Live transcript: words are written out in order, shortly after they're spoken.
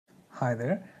Hi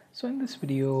there. So in this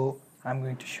video I'm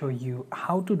going to show you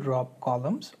how to drop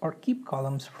columns or keep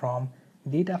columns from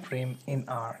data frame in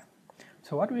R.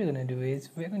 So what we're going to do is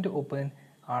we're going to open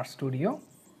RStudio,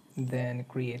 then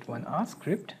create one R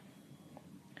script,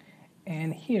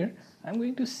 and here I'm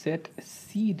going to set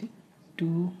seed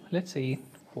to, let's say,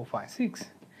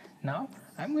 456. Now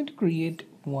I'm going to create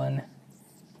one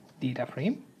data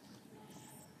frame,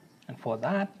 and for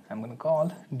that I'm going to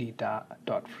call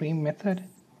data.frame method,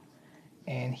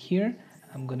 and here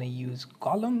I'm going to use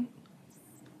column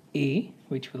A,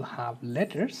 which will have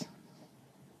letters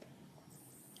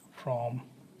from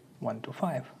 1 to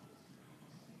 5.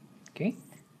 Okay,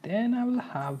 then I will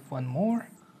have one more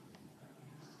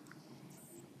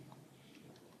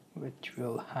which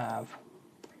will have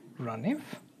runif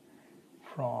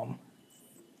from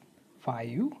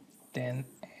 5, 10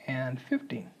 and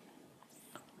 15.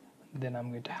 Then I'm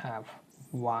going to have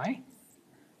y,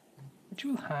 which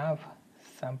will have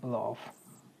sample of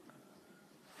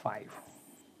 5.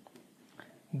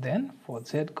 Then for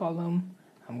z column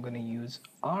I'm going to use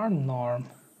r norm,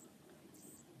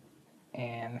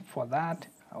 and for that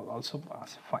I will also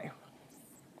pass 5.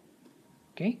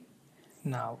 Okay,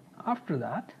 now after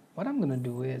that what I'm going to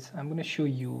do is I'm going to show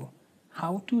you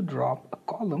how to drop a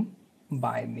column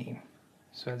by name.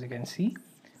 So as you can see,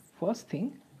 first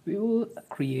thing we will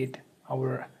create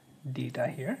our data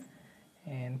here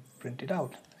and print it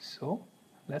out. So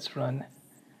let's run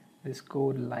this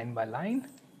code line by line,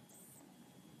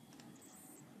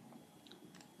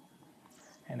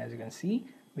 and as you can see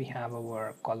we have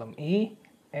our column A,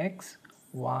 X,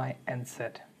 Y and Z.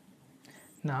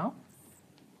 Now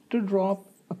to drop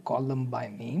a column by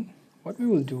name, what we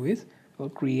will do is we'll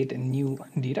create a new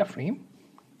data frame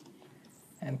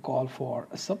and call for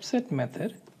a subset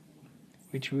method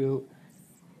which will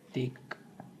take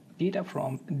data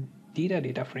from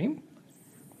data frame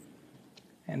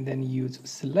and then use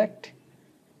select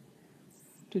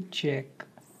to check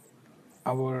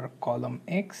our column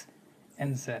X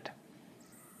and Z.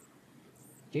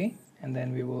 Okay, and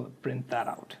then we will print that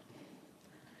out.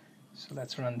 So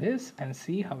let's run this and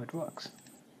see how it works.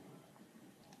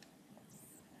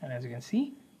 And as you can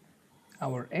see,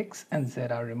 our X and Z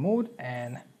are removed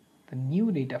and the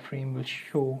new data frame will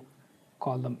show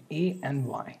column A and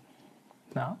Y.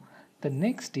 Now the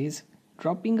next is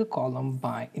dropping a column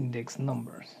by index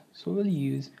numbers. So we'll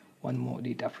use one more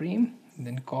data frame,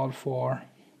 then call for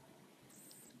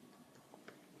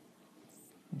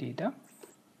data,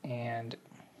 and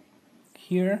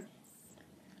here,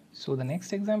 so the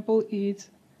next example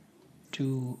is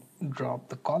to drop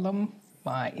the column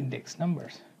by index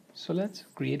numbers. So let's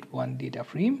create one data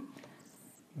frame,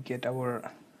 get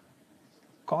our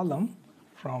column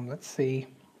from, let's say,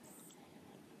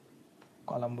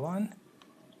 column 1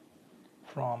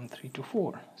 from 3 to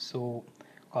 4. So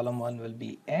column 1 will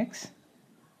be X,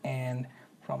 and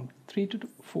from 3 to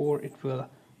 4 it will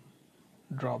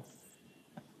drop.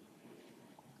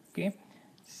 Okay,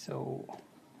 so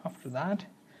after that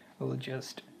we'll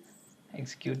just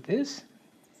execute this.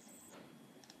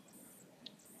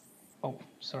 Oh,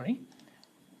 sorry.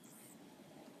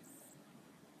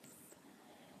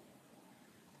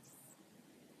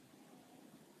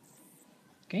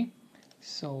 Okay,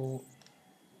 so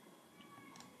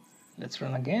let's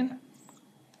run again.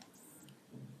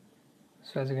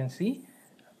 So as you can see,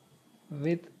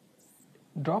 with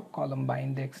drop column by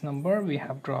index number we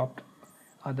have dropped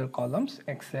other columns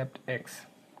except X.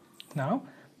 Now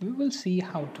we will see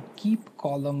how to keep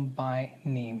column by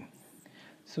name.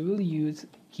 So we'll use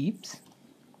keeps,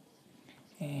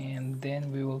 and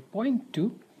then we will point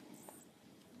to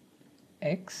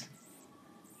X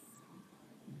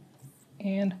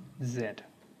and Z,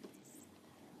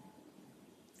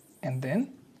 and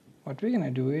then what we're going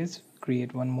to do is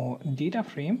create one more data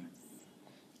frame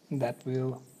that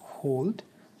will hold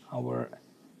our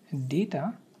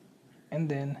data and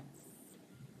then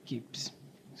keeps.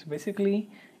 So basically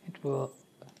it will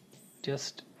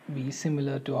just be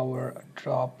similar to our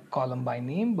drop column by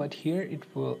name, but here it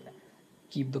will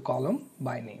keep the column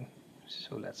by name.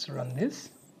 So let's run this,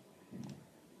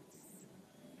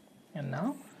 and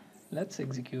now let's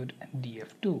execute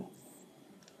df2,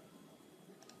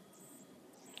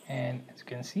 and as you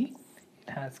can see it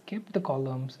has kept the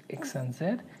columns X and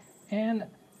Z and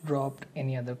dropped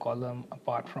any other column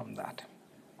apart from that.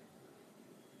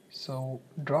 So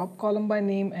drop column by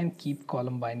name and keep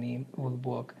column by name will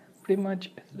work pretty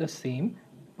much the same,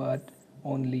 but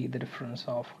only the difference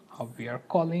of how we are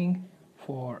calling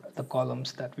for the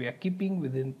columns that we are keeping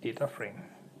within data frame.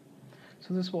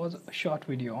 So this was a short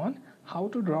video on how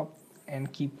to drop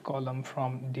and keep column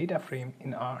from data frame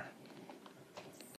in R.